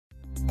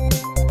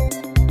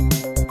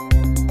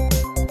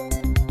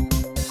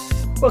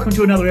Welcome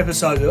to another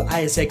episode of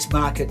ASX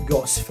Market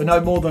Goss. For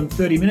no more than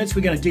 30 minutes,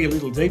 we're going to dig a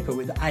little deeper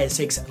with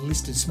ASX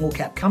listed small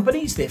cap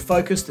companies, their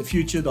focus, the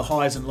future, the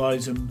highs and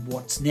lows, and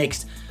what's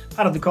next.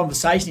 Part of the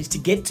conversation is to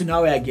get to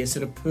know our guests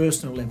at a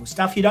personal level,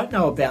 stuff you don't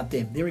know about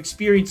them, their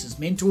experiences,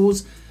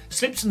 mentors,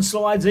 slips and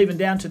slides, even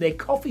down to their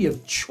coffee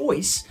of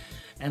choice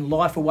and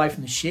life away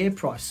from the share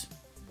price,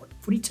 what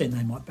footy team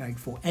they might bag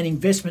for, and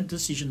investment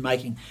decision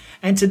making.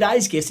 And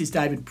today's guest is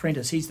David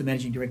Prentice. He's the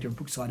Managing Director of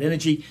Brookside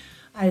Energy,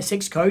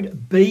 ASX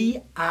code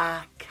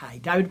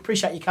BRK. David,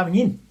 appreciate you coming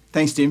in.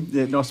 Thanks, Tim.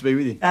 Yeah, nice to be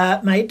with you.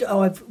 Mate,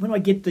 when I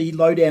get the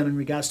lowdown in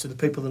regards to the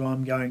people that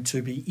I'm going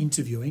to be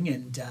interviewing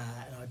and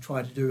I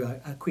try to do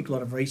a quick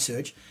lot of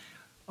research,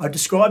 I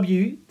describe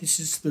you, this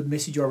is the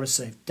message I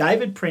received.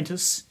 David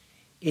Prentice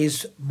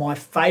is my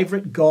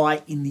favourite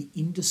guy in the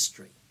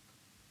industry.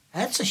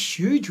 That's a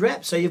huge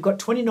rap. So you've got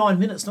 29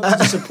 minutes not to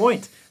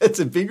disappoint. It's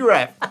a big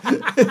rap.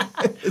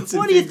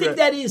 What do you think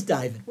that is,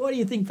 David? Why do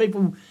you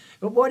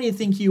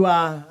think you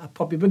are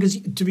popular? Because,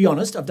 to be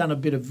honest, I've done a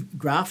bit of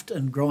graft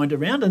and grind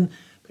around, and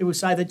people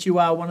say that you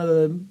are one of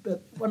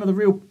the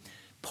real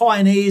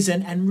pioneers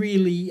and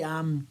really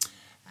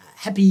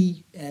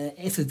happy,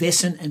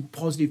 effervescent, and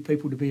positive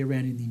people to be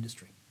around in the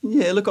industry.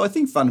 Yeah, look, I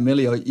think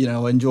fundamentally, I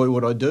enjoy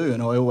what I do,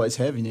 and I always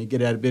have. You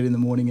get out of bed in the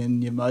morning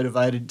and you're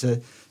motivated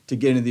to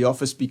get into the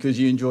office because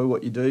you enjoy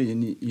what you do,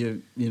 and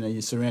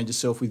you surround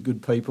yourself with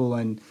good people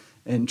and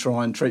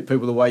try and treat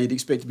people the way you'd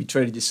expect to be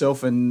treated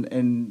yourself, and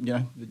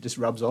it just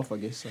rubs off, I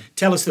guess. So.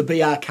 Tell us the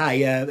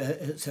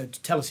BRK. So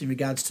tell us in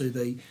regards to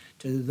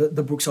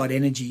the Brookside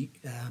Energy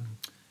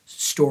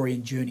story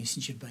and journey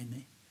since you've been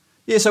there.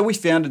 Yeah, so we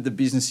founded the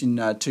business in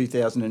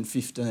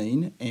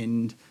 2015,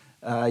 and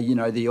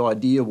the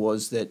idea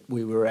was that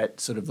we were at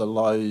sort of the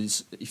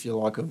lows, if you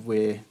like, of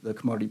where the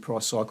commodity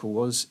price cycle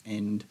was,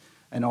 and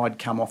I'd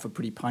come off a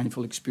pretty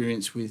painful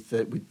experience with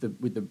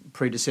the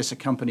predecessor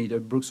company to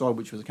Brookside,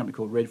 which was a company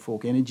called Red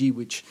Fork Energy,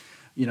 which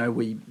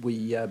we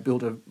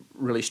built a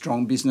really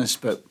strong business,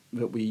 but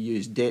we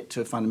used debt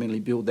to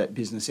fundamentally build that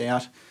business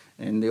out,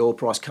 and the oil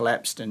price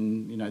collapsed,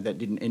 and that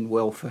didn't end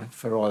well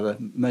for either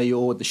me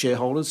or the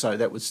shareholders. So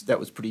that was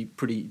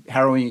pretty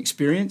harrowing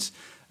experience.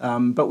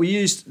 But we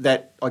used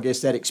that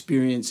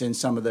experience and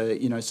some of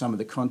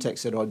the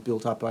contacts that I'd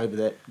built up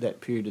over that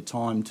period of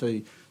time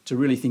to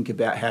really think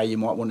about how you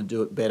might want to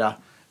do it better,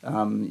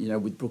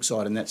 with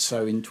Brookside, and that's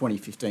so in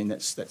 2015.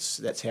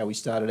 That's how we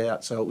started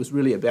out. So it was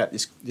really about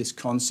this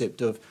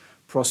concept of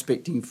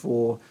prospecting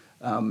for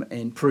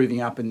and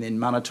proving up and then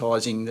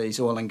monetising these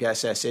oil and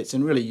gas assets,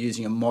 and really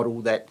using a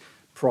model that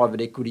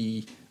private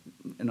equity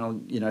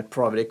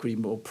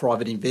or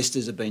private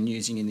investors have been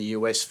using in the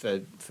US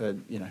for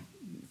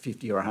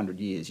 50 or 100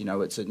 years.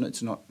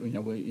 It's not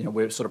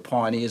we're sort of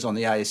pioneers on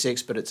the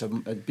ASX, but it's a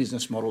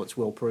business model that's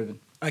well proven.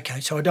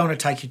 Okay, so I don't want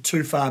to take you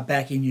too far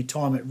back in your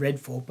time at Red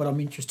Fork, but I'm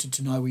interested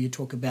to know where you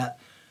talk about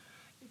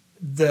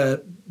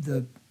the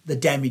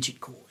damage it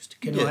caused.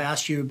 Can I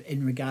ask you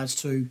in regards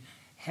to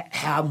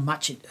how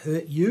much it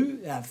hurt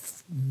you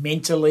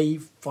mentally,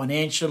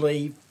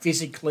 financially,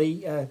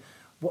 physically?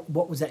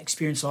 What was that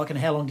experience like, and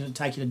how long did it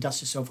take you to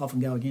dust yourself off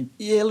and go again?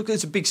 Yeah, look,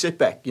 it's a big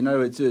setback.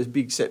 It's a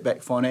big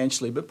setback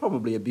financially, but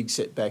probably a big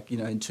setback,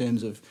 in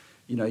terms of,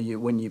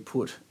 when you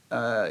put,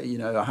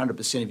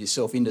 100% of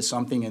yourself into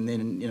something, and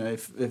then,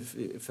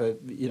 if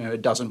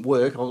it doesn't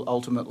work,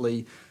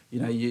 ultimately,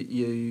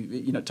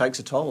 it takes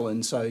a toll.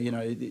 And so,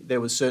 there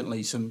was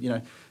certainly some,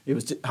 it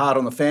was hard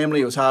on the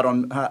family, it was hard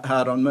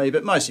on me,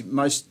 but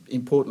most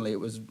importantly, it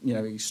was,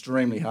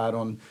 extremely hard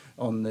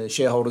on the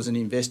shareholders and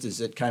investors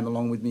that came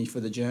along with me for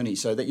the journey.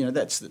 So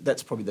that,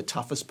 that's probably the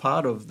toughest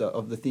part of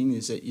the thing,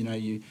 is that,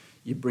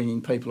 you're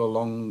bringing people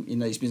along in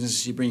these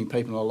businesses, you're bringing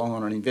people along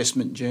on an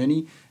investment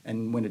journey,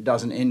 and when it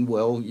doesn't end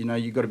well,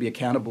 you've got to be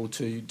accountable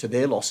to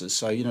their losses.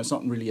 So, it's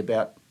not really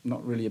about,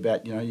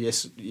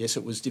 yes,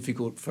 it was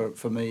difficult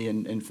for me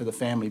and for the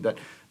family, but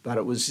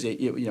it was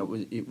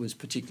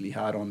particularly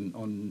hard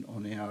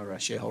on our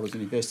shareholders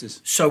and investors.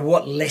 So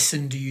what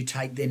lesson do you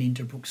take then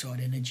into Brookside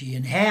Energy,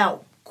 and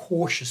how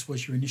cautious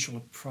was your initial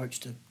approach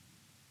to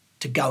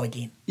go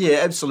again? Yeah,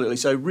 absolutely.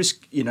 So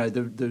risk, it's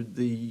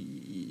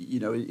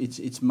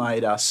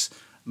made us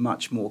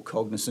much more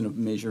cognizant of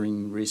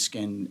measuring risk,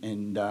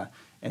 and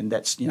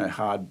that's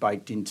hard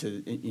baked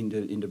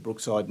into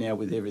Brookside now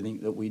with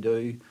everything that we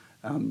do.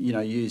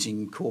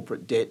 Using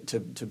corporate debt to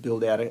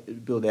build out a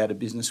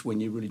business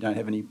when you really don't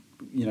have any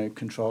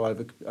control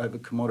over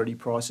commodity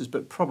prices,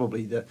 but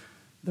probably the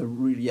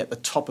really at the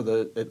top of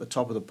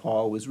the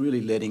pile was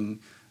really letting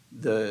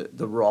the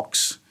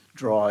rocks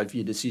drive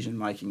your decision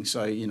making.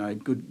 So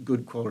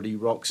good quality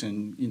rocks,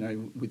 and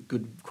with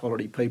good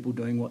quality people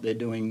doing what they're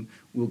doing,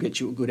 will get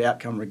you a good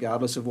outcome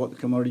regardless of what the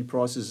commodity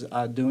prices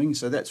are doing.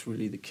 So that's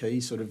really the key.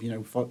 Sort of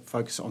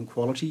focus on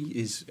quality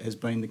has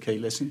been the key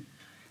lesson.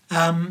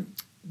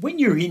 When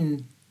you're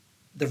in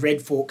the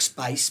Red Fork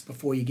space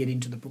before you get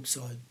into the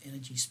Brookside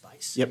Energy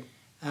space, yep.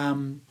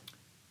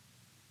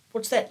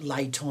 What's that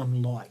lay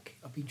time like?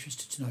 I'd be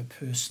interested to know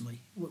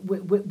personally.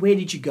 where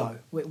did you go?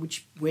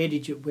 Where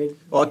did you?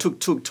 I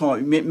took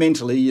time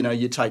mentally.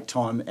 You take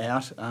time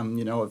out.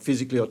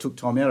 Physically, I took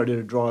time out. I did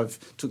a drive.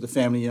 Took the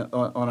family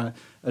on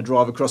a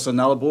drive across the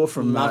Nullarbor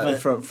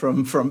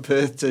from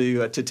Perth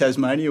to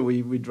Tasmania.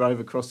 We drove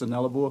across the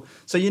Nullarbor.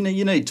 So you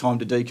need time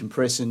to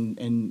decompress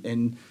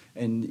and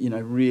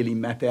really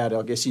map out,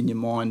 I guess, in your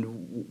mind,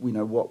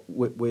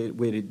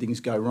 where did things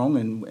go wrong,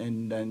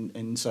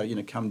 and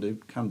so come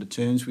to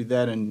terms with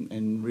that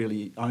and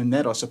really own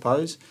that, I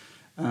suppose.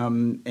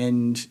 And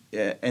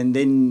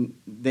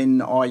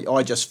then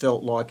I just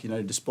felt like,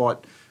 despite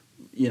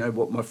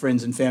what my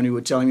friends and family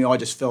were telling me, I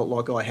just felt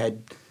like I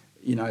had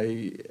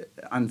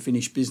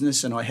unfinished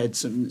business, and I had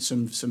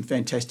some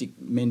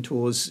fantastic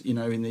mentors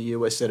in the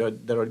US that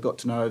I'd got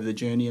to know over the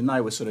journey, and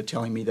they were sort of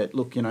telling me that,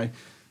 look,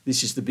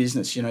 this is the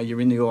business.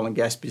 You're in the oil and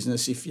gas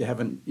business. If you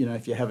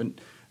haven't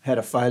had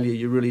a failure,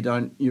 you're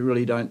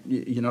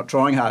not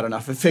trying hard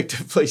enough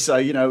effectively.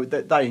 So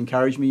that they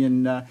encouraged me,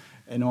 and I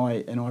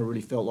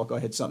really felt like I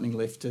had something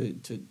left to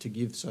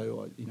give.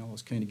 So I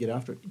was keen to get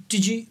after it.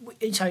 Did you?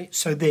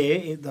 So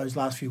there, those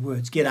last few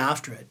words, get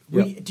after it.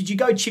 Yep. Did you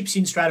go chips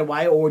in straight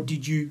away, or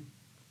did you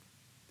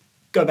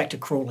go back to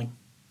crawling?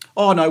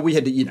 Oh no, we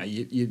had to.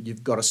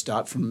 You've got to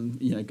start from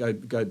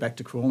go back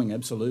to crawling,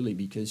 absolutely,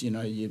 because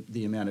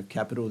the amount of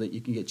capital that you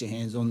can get your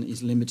hands on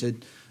is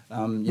limited.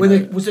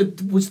 Was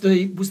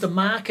the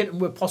market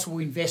and were possible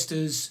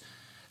investors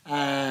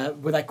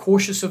were they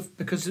cautious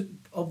because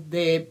of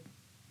their,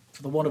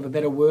 for the want of a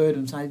better word,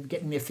 and say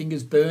getting their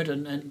fingers burnt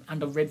and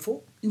under red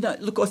for? No,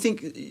 look, I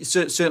think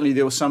certainly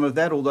there was some of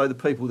that. Although the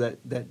people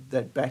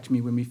that backed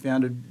me when we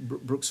founded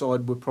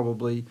Brookside were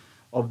probably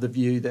of the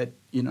view that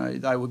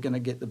they were going to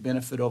get the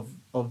benefit of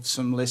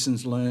some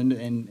lessons learned,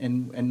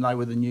 and they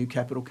were the new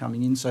capital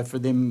coming in. So for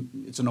them,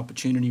 it's an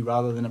opportunity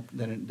rather than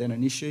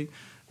an issue.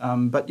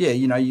 But yeah,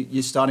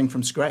 you're starting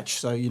from scratch.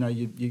 So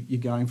you're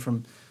going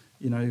from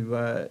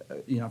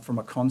from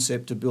a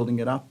concept to building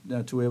it up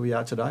to where we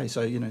are today.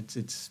 So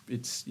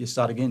it's you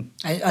start again.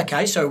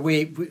 Okay, so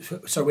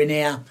we're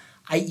now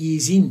 8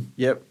 years in.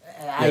 Yep.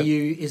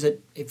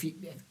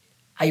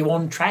 Are you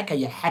on track? Are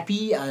you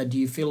happy? Do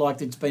you feel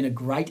like it's been a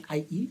great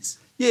 8 years?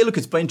 Yeah, look,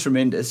 it's been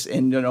tremendous,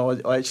 and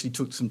I actually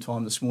took some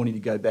time this morning to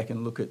go back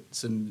and look at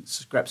some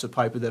scraps of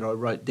paper that I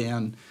wrote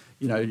down,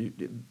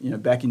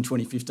 back in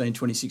 2015,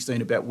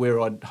 2016 about where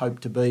I'd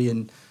hoped to be,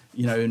 and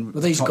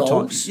were these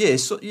goals? Yeah,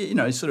 sort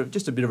of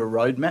just a bit of a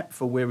roadmap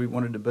for where we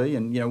wanted to be,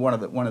 and one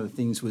of the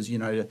things was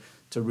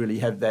to really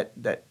have that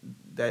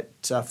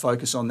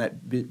focus on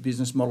that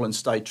business model and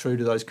stay true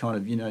to those kind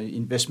of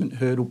investment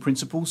hurdle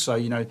principles.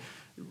 So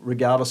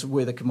regardless of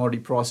where the commodity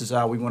prices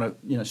are, we want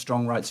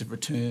strong rates of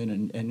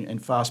return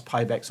and fast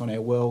paybacks on our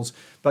wells.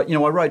 But I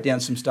wrote down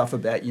some stuff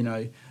about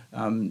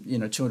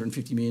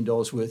 $250 million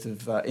worth of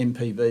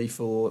MPV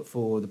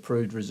for the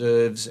proved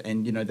reserves,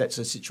 and that's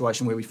a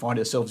situation where we find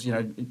ourselves.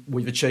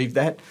 We've achieved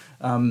that.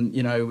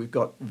 We've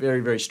got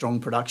very, very strong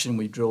production.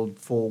 We've drilled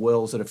 4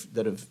 wells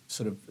that have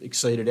sort of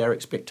exceeded our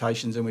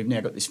expectations, and we've now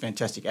got this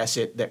fantastic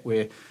asset that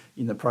we're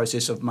in the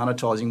process of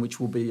monetising, which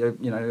will be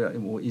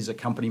is a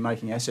company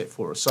making asset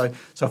for us. So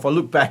if I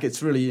look back,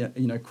 it's really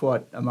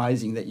quite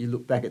amazing that you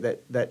look back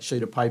at that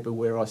sheet of paper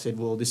where I said,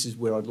 well, this is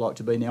where I'd like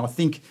to be now. I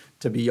think,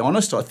 to be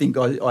honest, I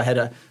had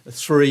a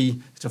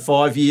 3 to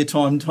 5 year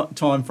time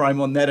frame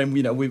on that, and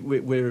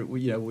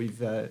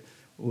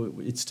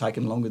it's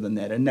taken longer than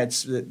that, and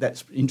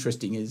that's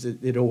interesting. Is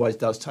it always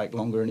does take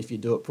longer, and if you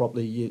do it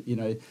properly,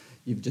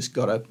 you've just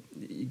got to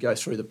go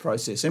through the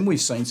process. And we've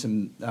seen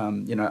some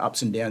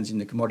ups and downs in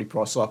the commodity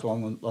price cycle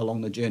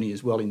along the journey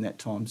as well in that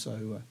time.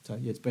 So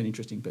yeah, it's been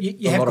interesting, but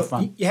a lot of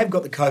fun. You have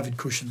got the COVID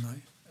cushion though.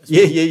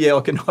 Yeah.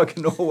 I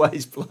can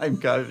always blame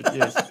COVID.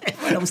 Yes.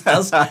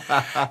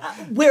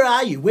 Where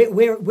are you?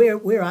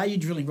 Where are you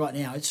drilling right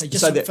now? So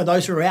for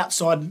those who are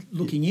outside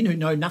looking in, who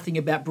know nothing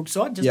about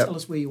Brookside, tell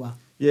us where you are.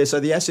 Yeah,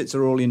 so the assets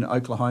are all in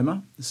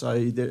Oklahoma. So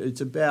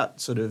it's about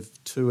sort of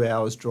 2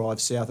 hours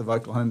drive south of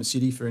Oklahoma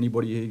City for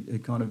anybody who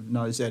kind of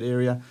knows that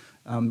area.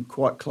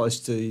 Quite close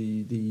to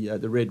the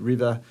Red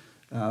River,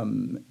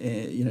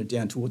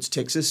 down towards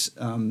Texas.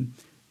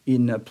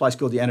 In a place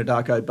called the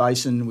Anadarko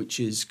Basin, which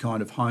is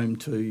kind of home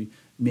to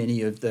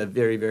many of the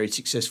very, very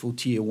successful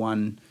Tier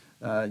 1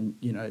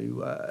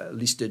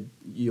 listed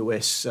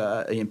US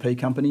E&P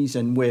companies,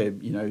 and where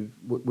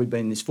we've been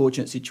in this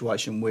fortunate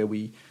situation where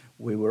we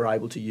were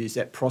able to use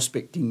that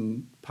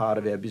prospecting part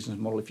of our business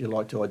model, if you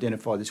like, to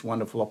identify this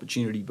wonderful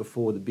opportunity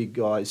before the big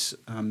guys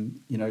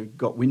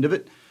got wind of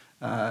it.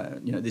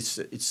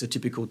 It's the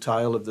typical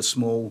tale of the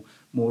small,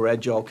 more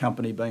agile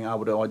company being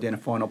able to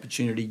identify an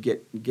opportunity,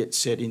 get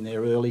set in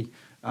there early.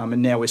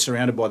 And now we're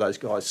surrounded by those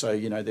guys, so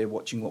they're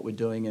watching what we're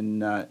doing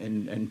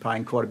and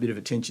paying quite a bit of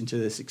attention to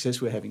the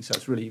success we're having. So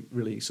it's really,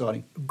 really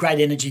exciting. Great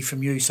energy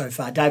from you so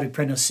far. David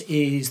Prentice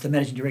is the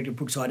Managing Director of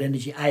Brookside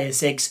Energy,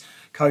 ASX,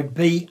 code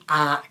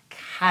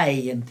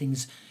BRK, and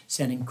things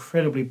sound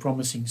incredibly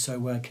promising,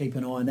 so keep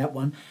an eye on that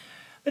one.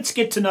 Let's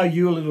get to know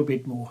you a little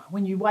bit more.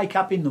 When you wake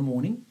up in the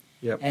morning,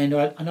 Yep. And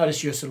I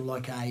noticed you're sort of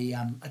like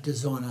a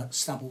designer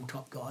stubble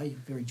top guy. You're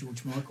very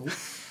George Michael.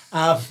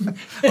 I've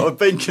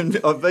been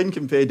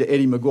compared to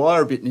Eddie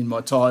Maguire a bit in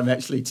my time,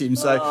 actually, Tim.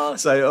 So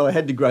I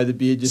had to grow the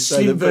beard just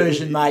slim so that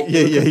version, mate.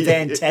 Yeah, You're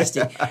yeah,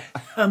 fantastic.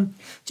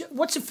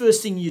 What's the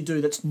first thing you do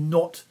that's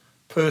not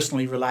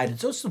personally related?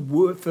 So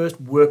what's the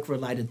first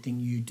work-related thing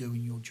you do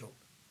in your job?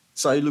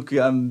 So look,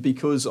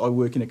 because I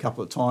work in a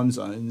couple of time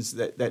zones,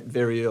 that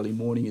very early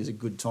morning is a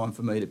good time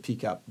for me to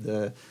pick up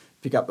the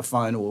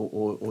phone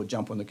or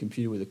jump on the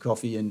computer with a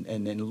coffee and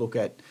then look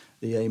at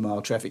the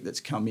email traffic that's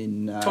come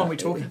in. What time are we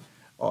talking?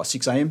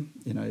 6 a.m.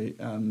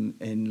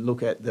 And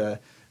look at the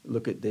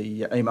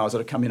emails that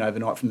have come in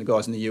overnight from the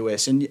guys in the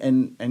US,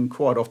 and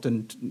quite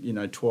often,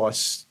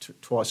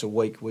 twice a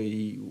week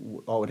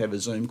I would have a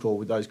Zoom call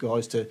with those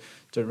guys to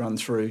run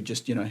through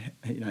just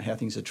how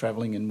things are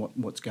travelling and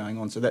what's going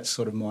on. So that's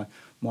sort of my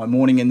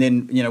morning, and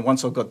then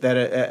once I've got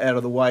that out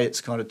of the way,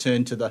 it's kind of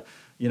turned to the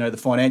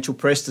financial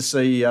press to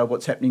see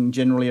what's happening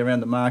generally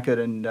around the market,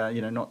 and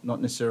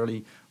not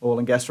necessarily oil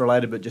and gas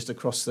related, but just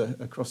across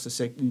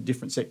the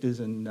different sectors,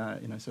 and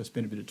so I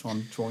spend a bit of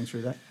time trawling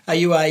through that. Are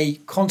you a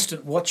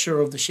constant watcher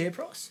of the share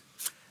price?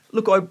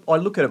 Look, I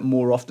look at it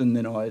more often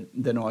than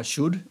I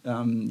should.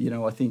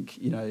 I think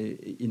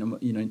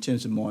in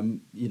terms of my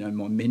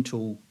my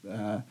mental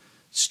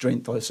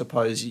strength, I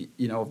suppose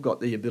I've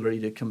got the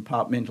ability to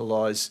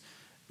compartmentalise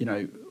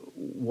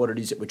what it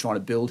is that we're trying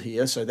to build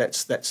here. So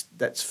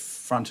that's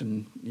front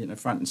and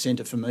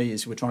centre for me,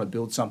 is we're trying to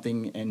build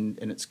something and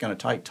it's going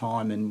to take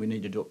time and we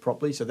need to do it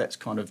properly. So that's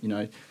kind of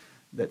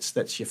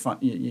that's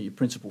your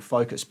principal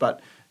focus.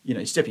 But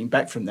stepping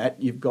back from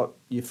that, you've got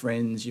your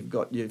friends, you've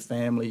got your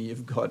family,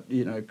 you've got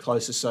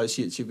close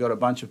associates, you've got a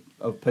bunch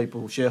of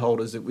people,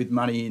 shareholders with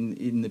money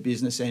in the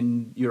business,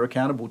 and you're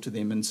accountable to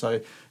them. And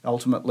so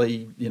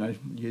ultimately,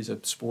 use a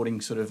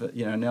sporting sort of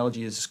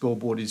analogy, as a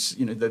scoreboard is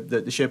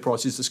the share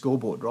price is the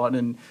scoreboard, right?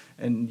 And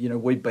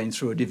we've been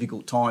through a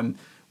difficult time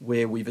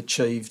where we've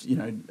achieved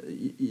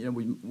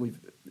we've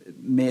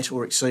met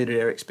or exceeded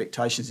our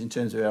expectations in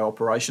terms of our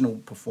operational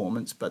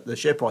performance, but the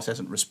share price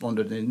hasn't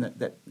responded, and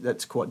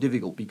that's quite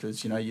difficult,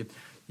 because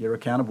you're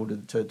accountable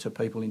to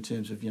people in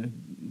terms of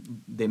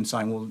them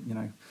saying, well,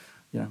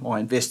 I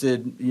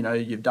invested,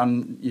 you've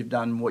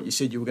done what you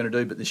said you were going to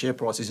do, but the share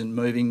price isn't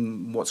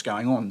moving. What's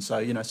going on?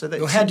 So so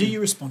that's, well, how do you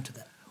respond to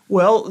that?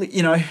 Well,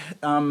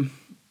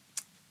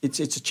 it's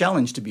a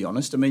challenge, to be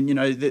honest. I mean,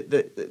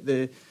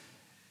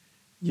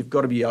 you've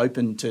got to be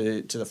open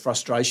to the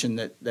frustration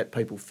that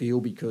people feel,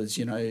 because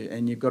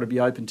and you've got to be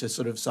open to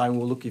sort of saying,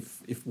 well, look,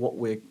 if what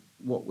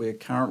we're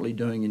currently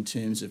doing in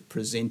terms of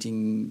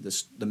presenting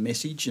the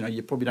message,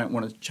 you probably don't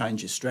want to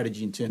change your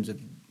strategy in terms of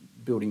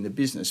building the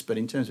business, but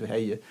in terms of how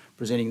you're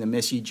presenting the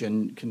message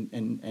and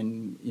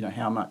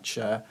how much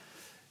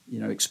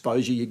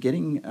exposure you're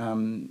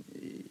getting,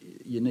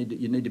 you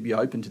need to be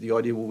open to the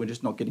idea, well, we're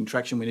just not getting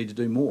traction, we need to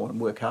do more and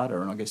work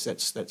harder, and I guess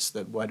that's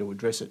the way to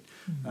address it.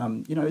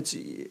 Mm-hmm. It's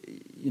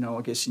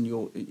I guess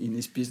in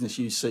this business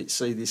you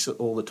see this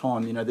all the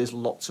time. There's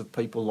lots of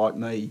people like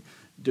me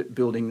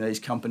building these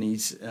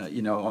companies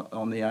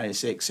on the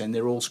ASX, and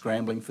they're all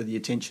scrambling for the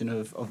attention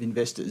of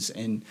investors,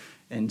 and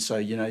so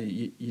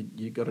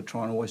you've got to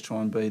always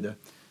try and be the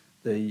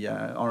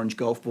orange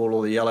golf ball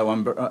or the yellow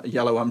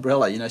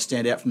umbrella,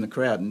 stand out from the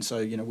crowd. And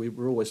so,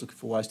 we're always looking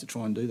for ways to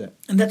try and do that.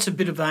 And that's a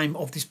bit of aim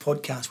of this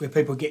podcast, where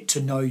people get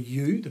to know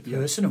you, the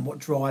person, and what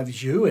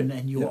drives you,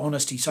 and your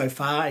honesty so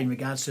far in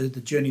regards to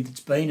the journey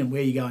that's been and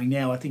where you're going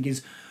now, I think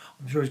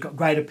I'm sure it's got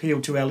great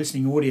appeal to our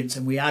listening audience.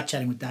 And we are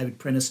chatting with David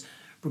Prentice,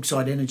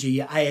 Brookside Energy,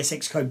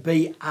 ASX code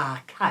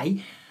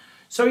BRK.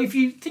 So if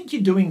you think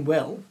you're doing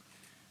well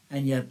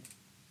and the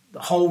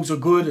holes are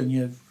good and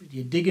you're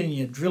digging and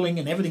you're drilling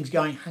and everything's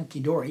going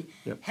hunky-dory,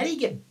 how do you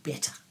get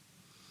better?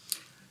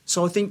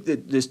 So I think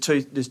that there's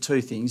two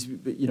things.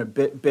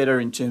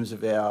 Better in terms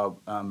of our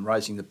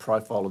raising the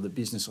profile of the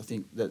business. I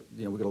think that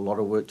we've got a lot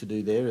of work to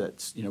do there.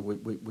 That's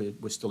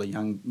we're still a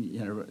young,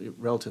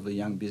 relatively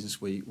young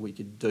business. We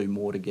could do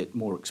more to get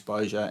more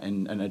exposure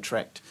and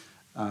attract.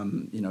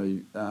 This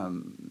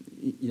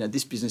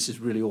business is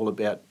really all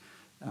about.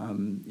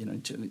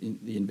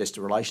 The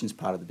investor relations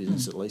part of the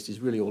business, at least, is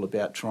really all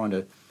about trying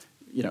to,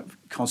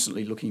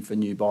 constantly looking for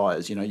new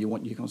buyers. You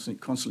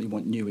constantly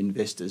want new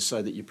investors,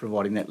 so that you're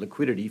providing that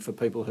liquidity for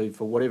people who,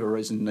 for whatever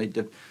reason, need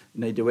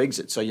to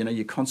exit. So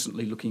you're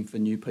constantly looking for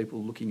new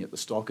people looking at the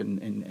stock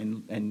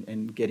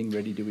and getting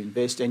ready to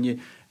invest. And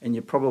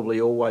you're probably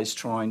always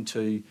trying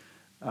to,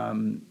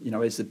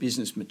 as the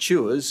business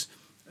matures,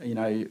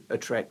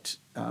 attract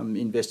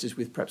investors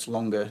with perhaps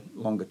longer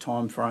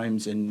time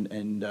frames and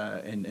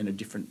a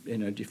different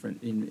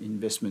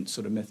investment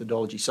sort of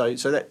methodology. So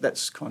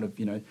that's kind of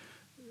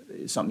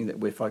something that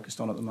we're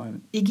focused on at the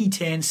moment. Iggy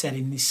Tan sat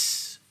in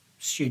this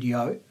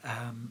studio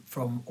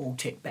from All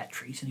Tech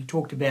Batteries, and he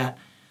talked about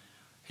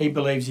he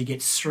believes he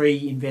gets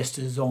 3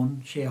 investors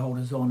on,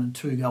 shareholders on, and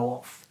 2 go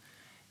off.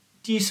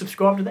 Do you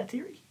subscribe to that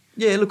theory?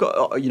 Yeah, look,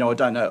 I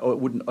don't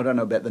know. I don't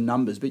know about the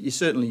numbers, but you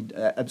certainly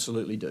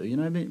absolutely do.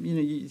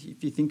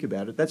 If you think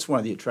about it, that's one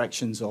of the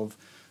attractions of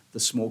the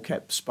small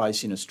cap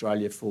space in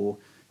Australia for,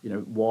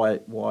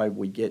 why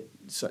we get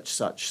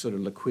such sort of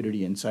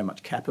liquidity and so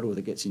much capital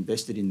that gets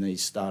invested in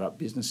these startup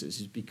businesses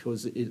is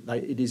because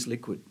it is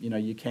liquid.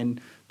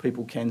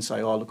 People can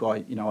say, oh look,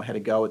 I had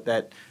a go at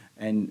that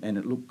and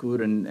it looked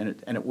good and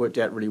it worked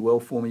out really well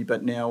for me,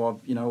 but now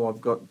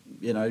I've got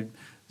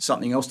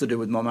something else to do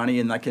with my money,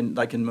 and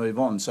they can move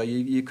on. So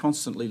you're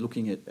constantly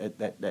looking at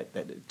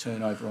that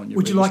turnover on your.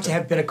 Would you like to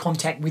have better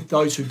contact with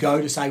those who go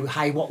to say,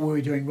 hey, what were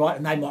we doing right?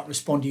 And they might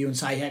respond to you and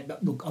say, hey,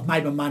 look, I've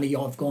made my money,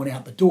 I've gone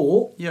out the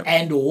door, yep.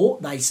 And or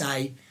they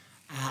say,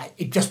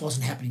 it just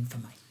wasn't happening for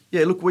me.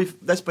 Yeah, look,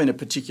 that's been a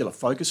particular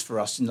focus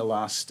for us in the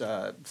last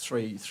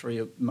three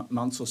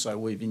months or so.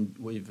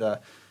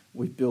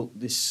 We've built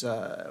this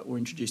or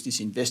introduced this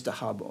investor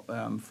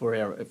hub for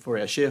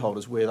our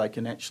shareholders, where they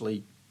can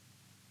actually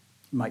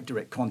make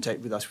direct contact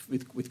with us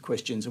with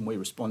questions, and we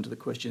respond to the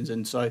questions.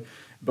 And so,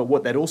 but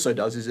what that also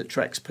does is it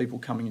tracks people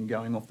coming and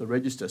going off the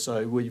register.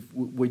 So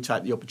we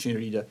take the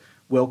opportunity to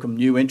welcome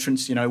new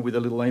entrants, with a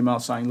little email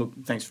saying, look,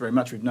 thanks very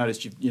much. We've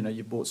noticed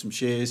you've bought some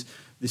shares.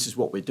 This is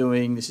what we're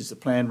doing. This is the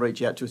plan.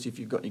 Reach out to us if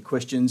you've got any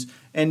questions.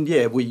 And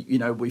yeah,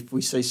 if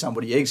we see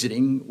somebody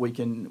exiting, we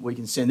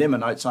can send them a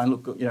note saying,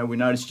 look, we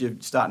noticed you're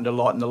starting to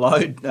lighten the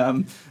load.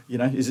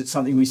 Is it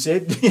something we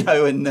said?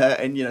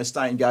 And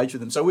stay engaged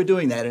with them. So we're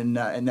doing that, and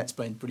that's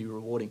been pretty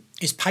rewarding.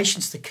 Is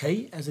patience the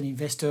key as an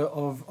investor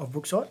of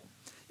Brookside?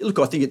 Look,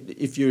 I think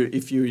if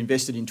you're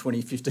invested in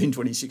 2015,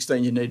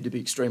 2016, you needed to be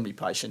extremely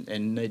patient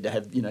and need to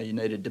have, you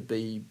needed to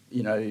be,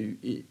 you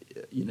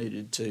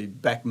needed to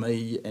back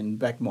me and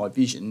back my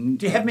vision.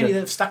 Do you have many that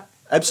have stuck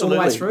absolutely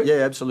all the way through?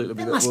 Yeah, absolutely.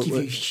 That must give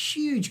you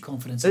huge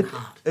confidence and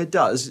heart. It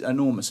does,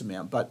 enormous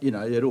amount, but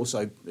it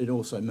also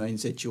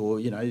means that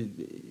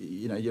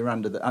you're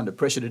under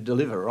pressure to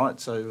deliver, right?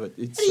 So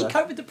it's. How do you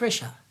cope with the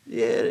pressure?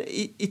 Yeah,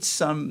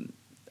 it's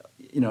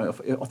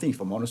I think if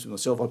I'm honest with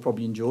myself, I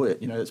probably enjoy it.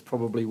 It's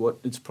probably what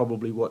is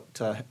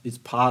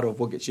part of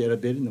what gets you out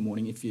of bed in the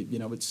morning. If it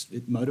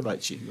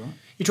motivates you, right?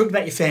 You talked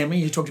about your family.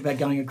 You talked about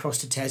going across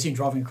to Tassie and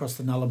driving across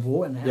the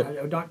Nullarbor. And yep.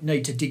 I don't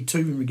need to dig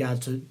too in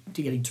regards to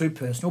getting too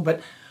personal, but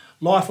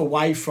life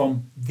away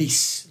from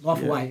this,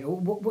 away.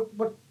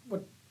 What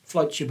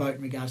floats your boat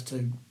in regards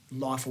to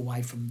life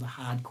away from the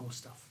hardcore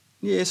stuff?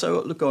 Yeah.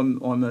 So look,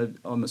 I'm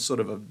a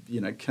sort of a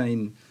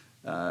keen.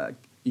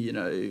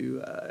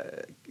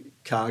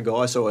 Car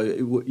guy, so I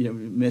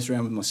mess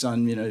around with my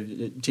son,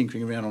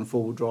 tinkering around on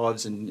 4-wheel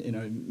drives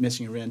and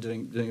messing around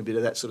doing a bit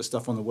of that sort of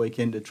stuff on the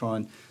weekend to try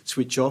and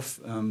switch off.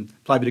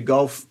 Play a bit of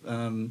golf,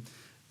 tennis.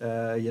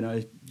 Are you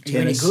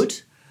any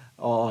good?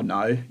 Oh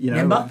no,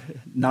 Remember?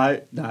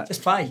 No.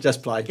 Just play.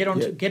 Get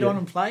on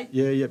and play.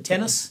 Yeah.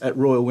 Tennis at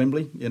Royal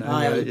Wembley.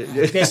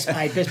 Best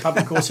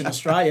public course in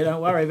Australia. Don't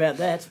worry about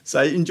that.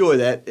 So enjoy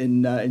that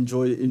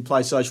and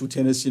play social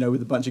tennis.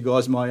 With a bunch of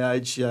guys my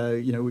age.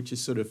 Which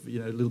is sort of a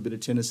little bit of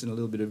tennis and a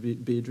little bit of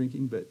beer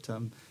drinking. But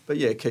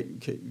yeah,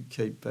 keep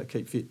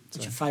fit.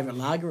 What's your favourite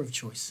lager of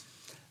choice?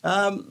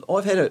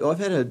 I've had a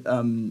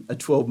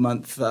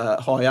 12-month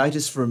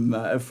hiatus from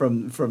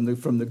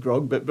the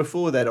grog, but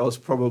before that I was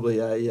probably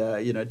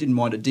didn't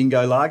mind a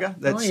dingo lager.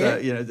 That's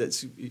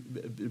that's a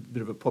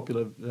bit of a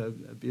popular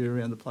beer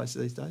around the place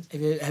these days.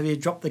 Have you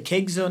dropped the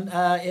kegs on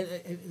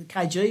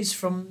kgs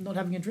from not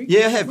having a drink?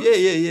 Yeah, I have.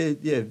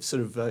 Yeah.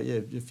 Sort of a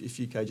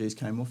few kgs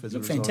came off as a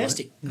result.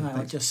 Fantastic.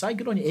 I'll just say,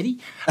 good on you, Eddie.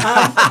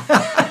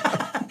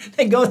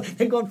 Thank God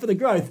for the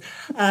growth.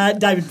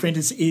 David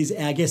Prentice is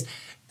our guest.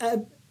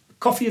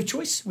 Coffee of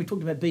choice? We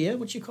talked about beer.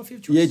 What's your coffee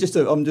of choice?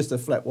 Yeah, I'm just a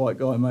flat white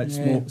guy, mate.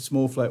 Yeah.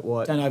 Small flat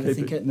white. Don't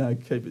overthink it. No,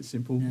 keep it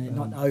simple.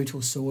 No, not oat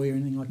or soy or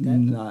anything like that.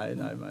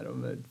 No, mate.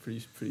 I'm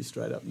pretty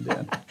straight up and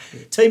down.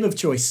 Yeah. Team of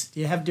choice. Do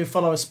you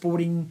follow a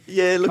sporting?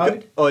 Yeah, look,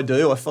 code? I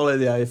do. I follow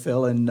the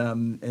AFL, and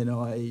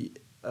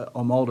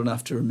I'm old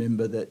enough to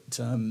remember that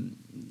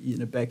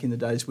back in the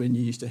days when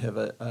you used to have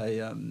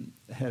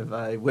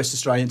a West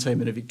Australian team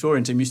and a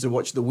Victorian team, used to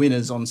watch the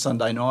winners on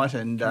Sunday night,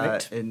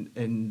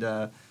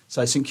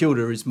 so St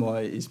Kilda is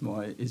my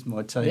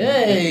team.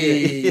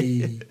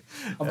 Yay!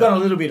 I've gone a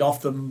little bit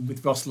off them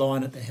with Ross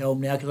Lyon at the helm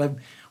now because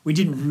we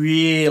didn't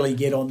really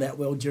get on that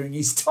well during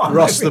his time.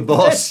 Ross the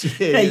boss.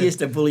 He used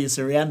to bully us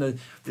around the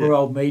poor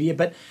old media,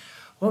 but.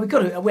 Well,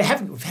 we've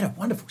had a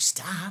wonderful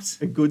start.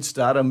 A good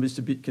start. I'm just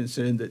a bit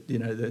concerned that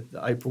the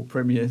April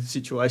Premier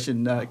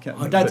situation. I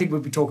don't think we'll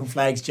be talking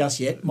flags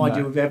just yet. Mind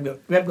you, we haven't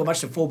got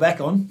much to fall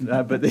back on.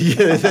 No, but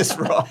that's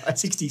right.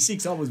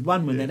 66. I was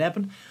one when that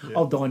happened. Yeah.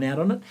 I'll dine out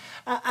on it.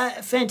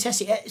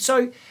 Fantastic.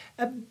 So,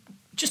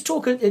 just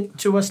talk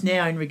to us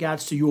now in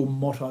regards to your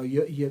motto,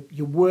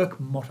 your work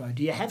motto.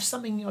 Do you have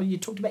something? You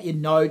talked about your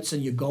notes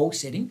and your goal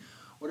setting.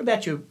 What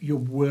about your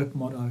work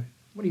motto?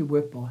 What do you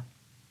work by?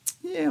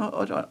 Yeah,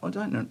 I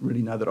don't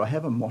really know that I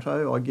have a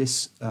motto. I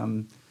guess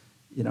I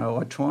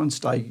try and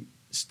stay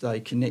stay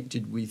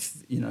connected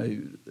with,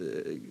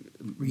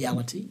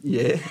 reality.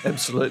 Yeah,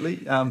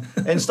 absolutely.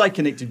 And stay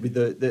connected with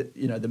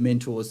the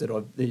mentors that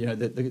I've,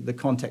 the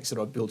contacts that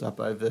I've built up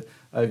over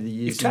the years.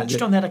 You've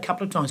touched on that a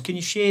couple of times. Can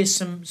you share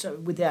some, so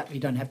without, you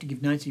don't have to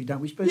give names if you don't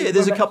wish, but yeah,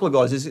 there's a couple of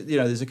guys.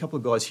 There's a couple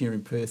of guys here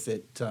in Perth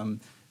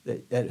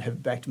that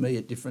have backed me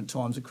at different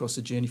times across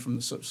the journey from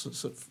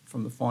the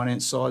from the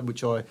finance side,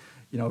 which I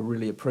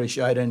really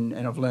appreciate and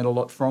I've learned a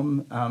lot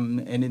from.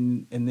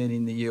 And then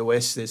in the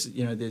US, there's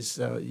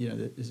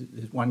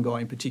one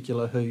guy in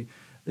particular who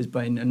has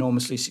been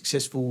enormously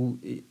successful,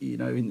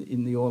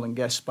 in the oil and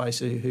gas space,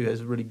 who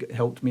has really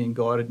helped me and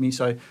guided me.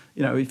 So,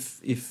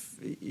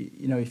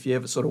 if you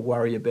ever sort of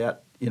worry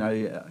about,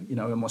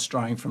 am I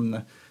straying from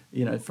the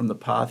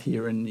path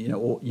here,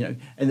 and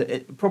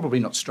probably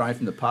not straying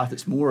from the path.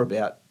 It's more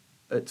about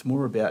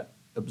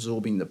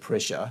absorbing the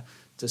pressure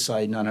to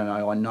say, no,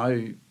 I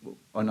know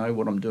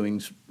what I'm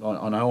doing.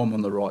 I know I'm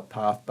on the right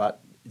path,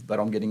 but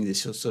I'm getting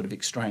this sort of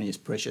extraneous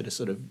pressure to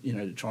sort of,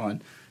 to try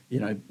and,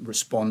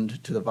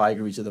 respond to the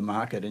vagaries of the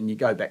market. And you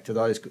go back to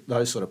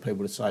those sort of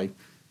people to say,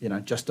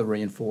 just to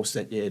reinforce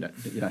that,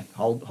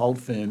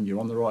 hold firm. You're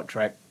on the right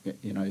track.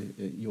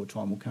 Your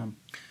time will come.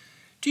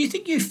 Do you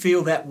think you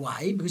feel that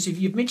way? Because if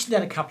you've mentioned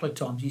that a couple of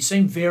times, you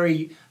seem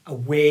very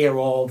aware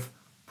of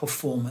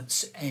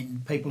performance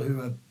and people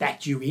who have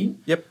backed you in,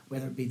 yep.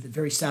 whether it be the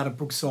very start of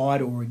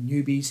Brookside or in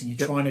newbies, and you're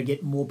yep. trying to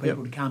get more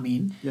people yep. to come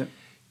in. Yep.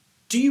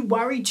 Do you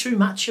worry too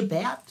much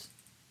about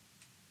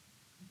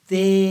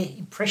their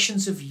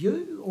impressions of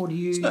you, or do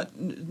you?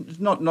 It's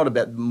not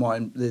about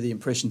the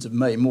impressions of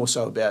me. More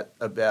so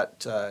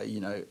about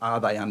are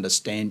they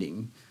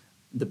understanding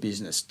the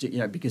business?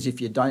 Because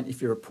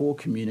if you're a poor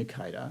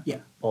communicator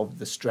yeah. of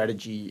the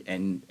strategy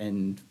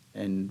and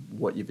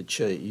what you've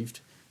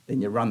achieved, then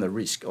you run the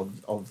risk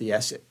of the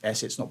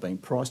assets not being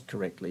priced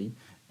correctly,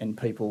 and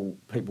people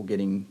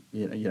getting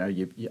are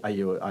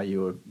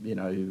you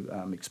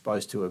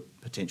exposed to a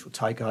potential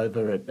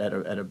takeover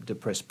at a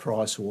depressed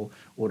price, or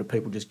do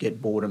people just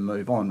get bored and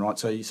move on, right?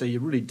 So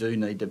you really do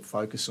need to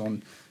focus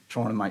on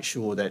trying to make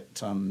sure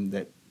that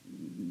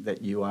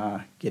that you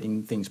are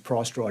getting things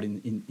priced right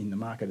in the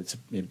market. It's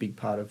a big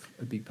part of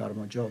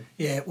my job.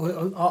 Yeah,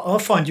 well, I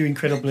find you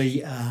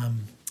incredibly.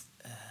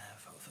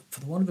 For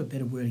the want of a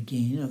better word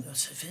again, it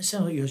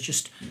sounds like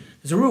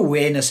there's a real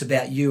awareness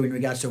about you in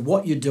regards to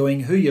what you're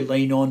doing, who you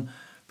lean on,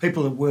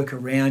 people that work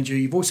around you.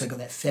 You've also got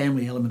that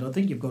family element. I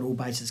think you've got all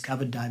bases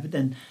covered, David,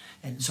 and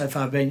so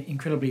far I've been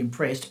incredibly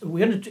impressed.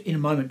 We're going to, in a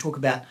moment, talk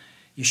about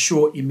your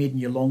short, your mid and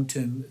your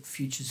long-term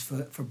futures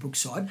for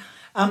Brookside.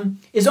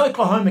 Is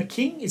Oklahoma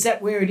king? Is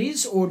that where it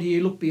is, or do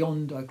you look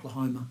beyond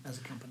Oklahoma as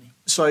a company?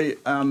 So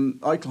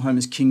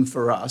Oklahoma's king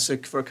for us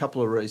for a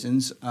couple of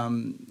reasons.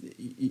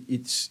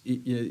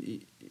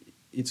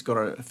 It's got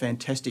a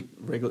fantastic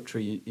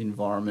regulatory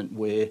environment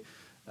where,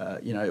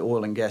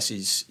 oil and gas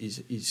is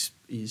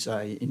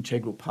a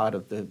integral part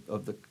of the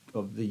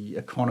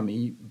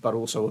economy, but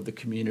also of the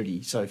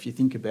community. So if you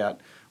think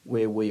about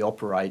where we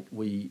operate,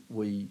 we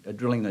are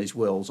drilling these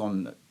wells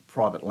on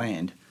private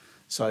land.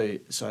 So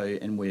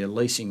and we're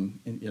leasing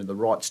the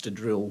rights to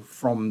drill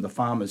from the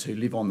farmers who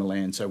live on the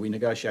land. So we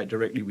negotiate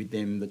directly with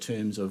them the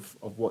terms of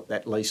what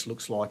that lease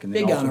looks like, and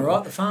they're going all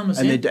right, the farmers,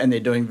 and they're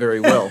doing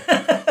very well.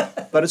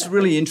 But it's a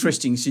really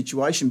interesting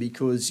situation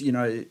because,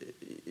 unlike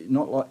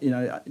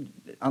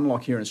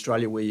here in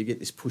Australia where you get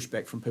this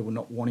pushback from people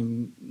not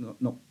wanting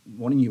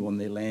you on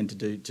their land to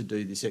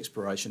do this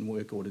exploration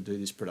work or to do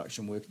this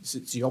production work,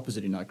 it's the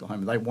opposite in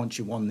Oklahoma. They want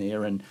you on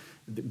there, and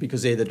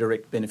because they're the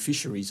direct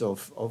beneficiaries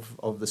of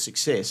the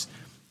success,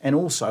 and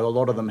also a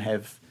lot of them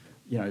have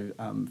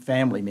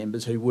family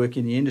members who work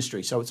in the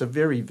industry. So it's a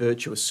very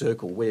virtuous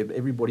circle where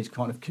everybody's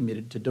kind of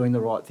committed to doing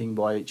the right thing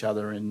by each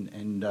other,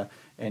 and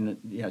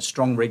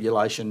strong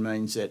regulation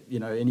means that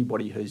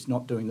anybody who's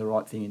not doing the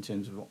right thing in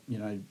terms of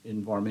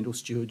environmental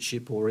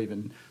stewardship or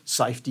even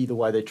safety, the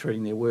way they're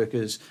treating their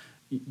workers,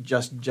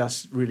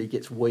 just really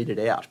gets weeded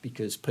out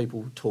because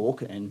people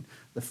talk and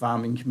the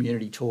farming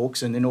community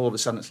talks, and then all of a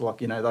sudden it's like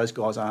those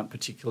guys aren't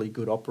particularly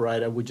good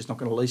operator. We're just not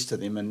going to lease to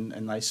them,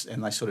 and they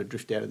sort of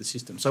drift out of the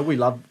system. So we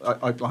love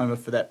Oklahoma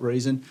for that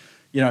reason.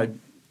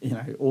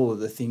 All of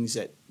the things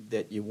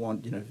that you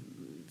want.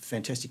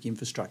 Fantastic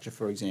infrastructure,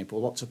 for example,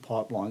 lots of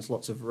pipelines,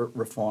 lots of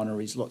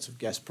refineries, lots of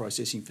gas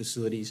processing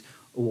facilities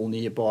all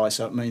nearby.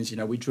 So it means,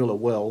 we drill a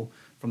well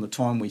from the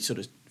time we sort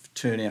of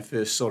turn our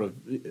first sort of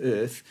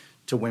earth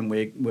to when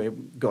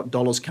we've got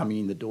dollars coming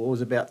in the door is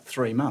about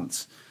 3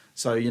 months.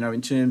 So,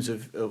 in terms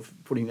of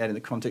putting that in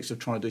the context of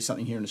trying to do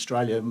something here in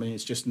Australia, I mean,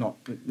 it's just not,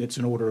 it's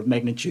an order of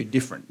magnitude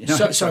different.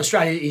 So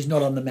Australia is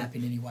not on the map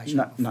in any way, shape,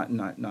 or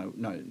form? No,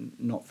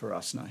 not for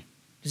us, no.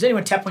 Does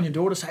anyone tap on your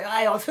door to say,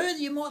 hey, I've heard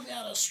you might be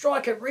able to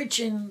strike it rich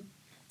in...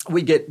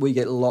 We get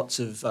lots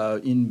of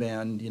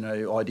inbound,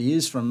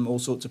 ideas from all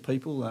sorts of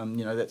people.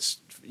 That's,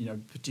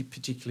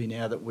 particularly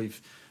now that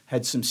we've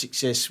had some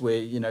success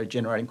where,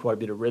 generating quite a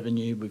bit of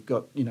revenue. We've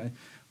got,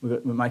 we're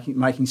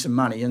making some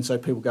money, and so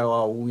people go,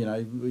 oh, well, you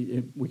know,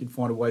 we can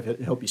find a way to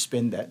help you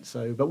spend that.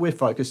 So, but we're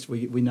focused.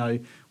 We know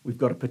we've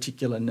got a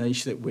particular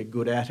niche that we're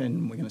good at,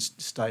 and we're going to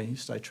stay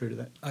true to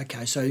that.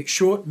 Okay, so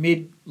short,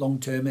 mid, long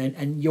term,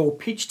 and your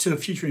pitch to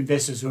future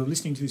investors who are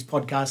listening to this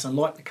podcast and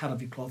like the cut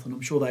of your cloth, and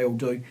I'm sure they all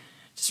do,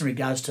 just in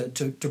regards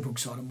to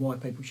Brookside and why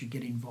people should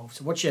get involved.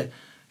 So, what's your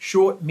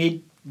short,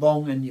 mid,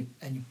 long, and your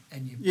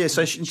yeah.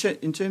 So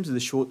in terms of the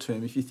short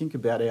term, if you think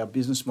about our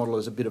business model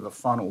as a bit of a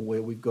funnel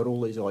where we've got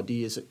all these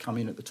ideas that come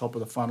in at the top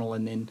of the funnel,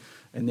 and then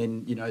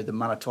you know the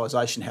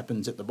monetisation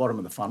happens at the bottom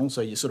of the funnel.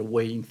 So you're sort of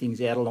weeding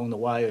things out along the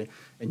way,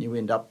 and you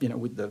end up, you know,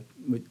 with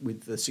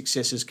the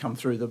successes come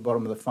through the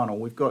bottom of the funnel.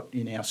 We've got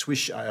in our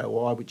Swish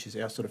AOI, which is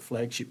our sort of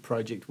flagship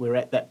project. We're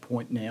at that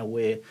point now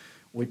where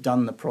we've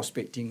done the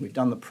prospecting, we've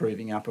done the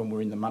proving up, and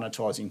we're in the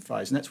monetising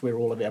phase. And that's where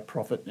all of our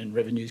profit and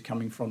revenue is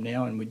coming from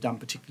now, and we've done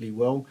particularly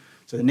well.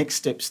 So the next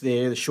steps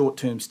there, the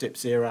short-term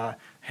steps there are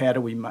how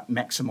do we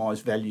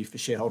maximise value for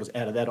shareholders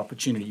out of that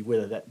opportunity,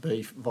 whether that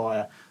be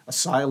via a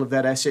sale of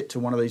that asset to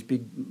one of these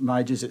big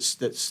majors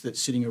that's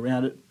sitting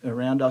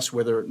around us,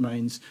 whether it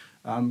means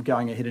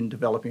going ahead and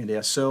developing it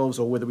ourselves,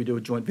 or whether we do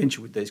a joint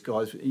venture with these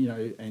guys, you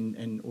know,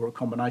 and or a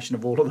combination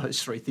of all of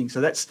those three things. So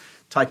that's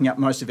taking up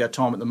most of our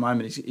time at the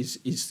moment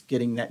is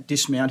getting that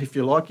dismount, if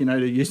you like, you know,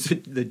 to use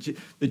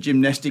the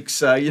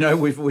gymnastics. You know,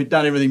 we've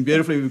done everything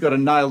beautifully. We've got to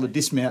nail the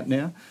dismount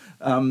now.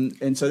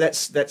 And so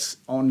that's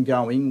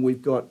ongoing.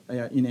 We've got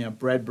in our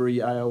Bradbury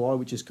AOI,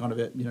 which is kind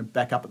of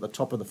back up at the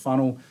top of the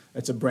funnel.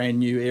 It's a brand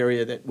new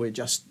area that we've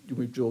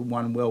drilled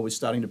one well. We're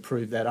starting to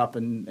prove that up,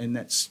 and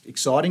that's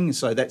exciting.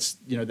 So that's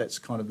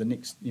kind of the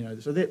next, you know.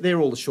 So they're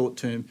all the short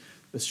term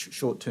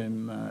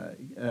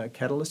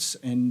catalysts,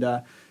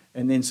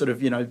 and then sort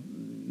of, you know,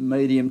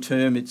 medium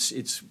term.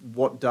 It's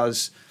what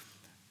does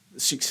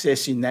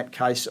success in that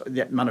case,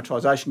 that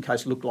monetisation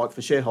case, look like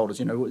for shareholders?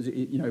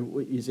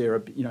 Is there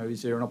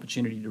an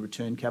opportunity to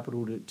return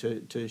capital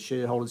to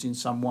shareholders in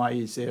some way?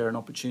 Is there an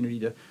opportunity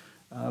to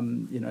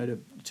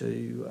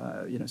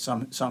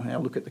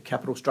somehow look at the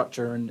capital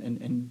structure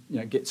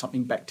and get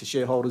something back to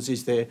shareholders?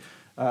 Is there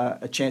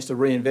a chance to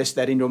reinvest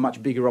that into a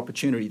much bigger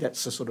opportunity?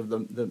 That's the sort of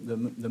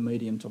the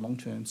medium to long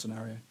term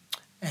scenario.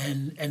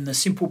 And the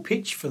simple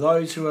pitch for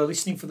those who are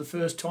listening for the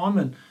first time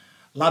and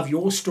love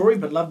your story,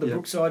 but love the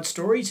Brookside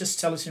story. Just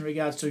tell us in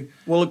regards to.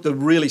 Well, look, the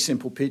really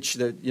simple pitch,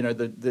 the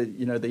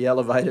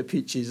elevator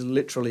pitch is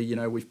literally, you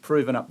know, we've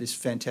proven up this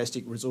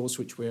fantastic resource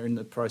which we're in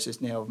the process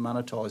now of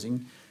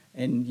monetising,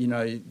 and you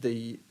know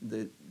the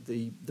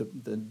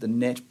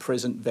net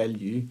present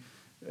value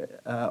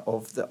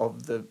of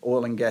the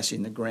oil and gas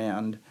in the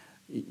ground,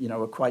 you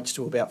know, equates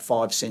to about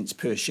 5 cents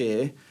per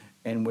share,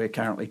 and we're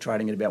currently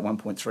trading at about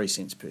 1.3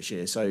 cents per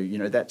share. So you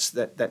know that's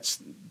the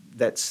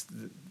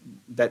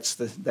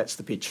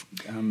pitch.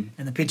 And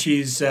the pitch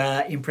is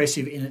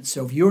impressive in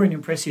itself. You're an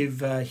impressive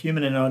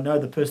human, and I know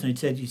the person who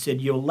said, you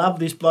said you'll love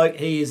this bloke.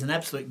 He is an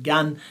absolute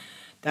gun.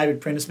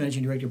 David Prentice,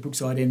 Managing Director of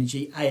Brookside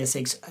Energy.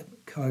 ASX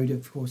code,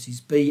 of course, is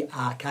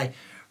BRK.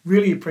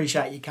 Really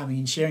appreciate you coming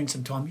and sharing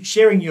some time,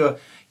 sharing your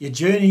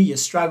journey, your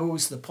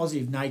struggles, the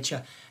positive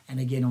nature. And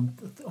again,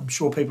 I'm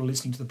sure people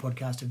listening to the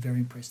podcast are very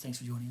impressed. Thanks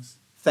for joining us.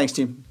 Thanks,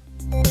 Tim.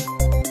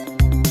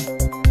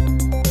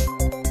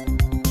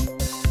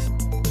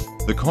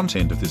 The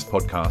content of this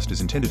podcast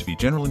is intended to be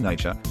general in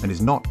nature and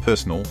is not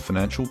personal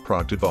financial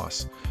product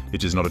advice.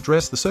 It does not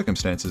address the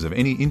circumstances of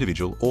any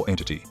individual or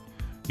entity.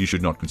 You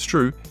should not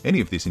construe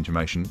any of this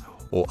information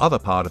or other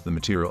part of the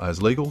material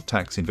as legal,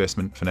 tax,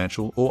 investment,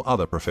 financial, or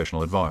other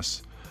professional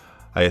advice.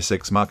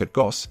 ASX Market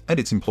Goss and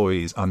its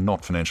employees are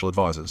not financial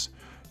advisors.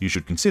 You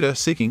should consider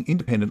seeking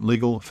independent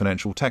legal,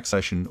 financial,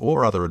 taxation,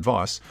 or other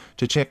advice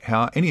to check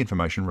how any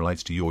information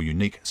relates to your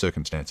unique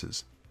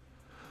circumstances.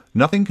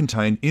 Nothing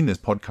contained in this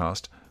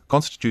podcast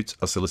constitutes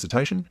a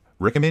solicitation,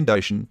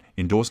 recommendation,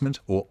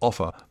 endorsement, or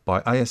offer by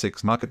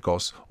ASX Market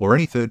Goss or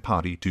any third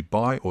party to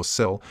buy or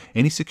sell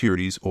any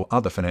securities or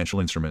other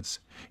financial instruments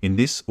in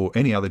this or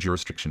any other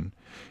jurisdiction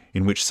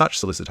in which such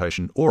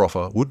solicitation or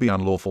offer would be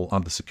unlawful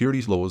under the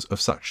securities laws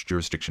of such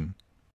jurisdiction.